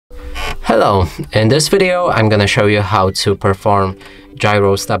Hello, in this video I'm gonna show you how to perform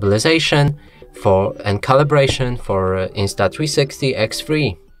gyro stabilization and calibration for Insta360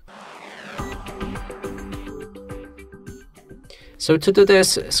 X3. So to do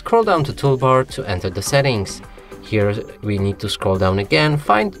this, scroll down to toolbar to enter the settings. Here we need to scroll down again,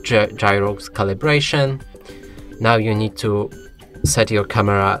 find gyro calibration. Now you need to set your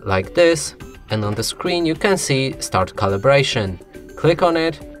camera like this, and on the screen you can see start calibration. Click on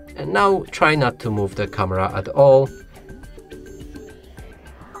it. And now try not to move the camera at all.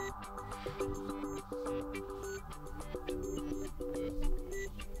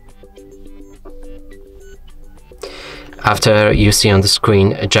 After you see on the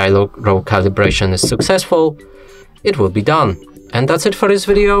screen a gyro calibration is successful, it will be done. And that's it for this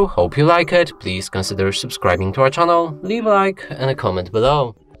video. Hope you like it. Please consider subscribing to our channel, leave a like and a comment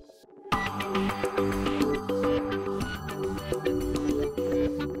below.